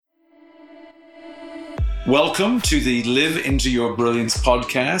Welcome to the Live Into Your Brilliance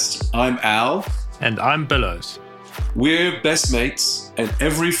podcast. I'm Al. And I'm Bilos. We're best mates, and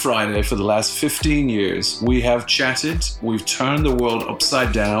every Friday for the last 15 years, we have chatted, we've turned the world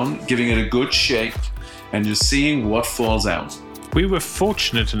upside down, giving it a good shake, and just seeing what falls out. We were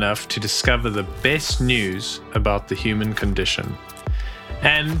fortunate enough to discover the best news about the human condition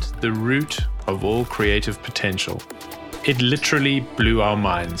and the root of all creative potential. It literally blew our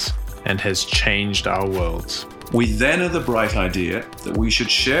minds and has changed our worlds. We then had the bright idea that we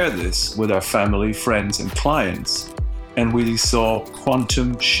should share this with our family, friends, and clients, and we saw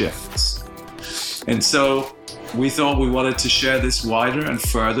quantum shifts. And so we thought we wanted to share this wider and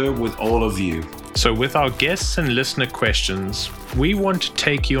further with all of you. So with our guests and listener questions, we want to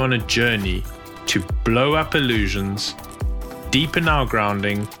take you on a journey to blow up illusions, deepen our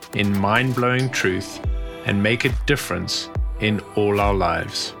grounding in mind-blowing truth, and make a difference in all our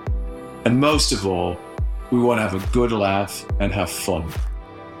lives. And most of all, we want to have a good laugh and have fun.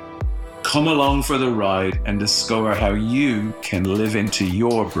 Come along for the ride and discover how you can live into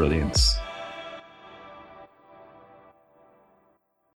your brilliance.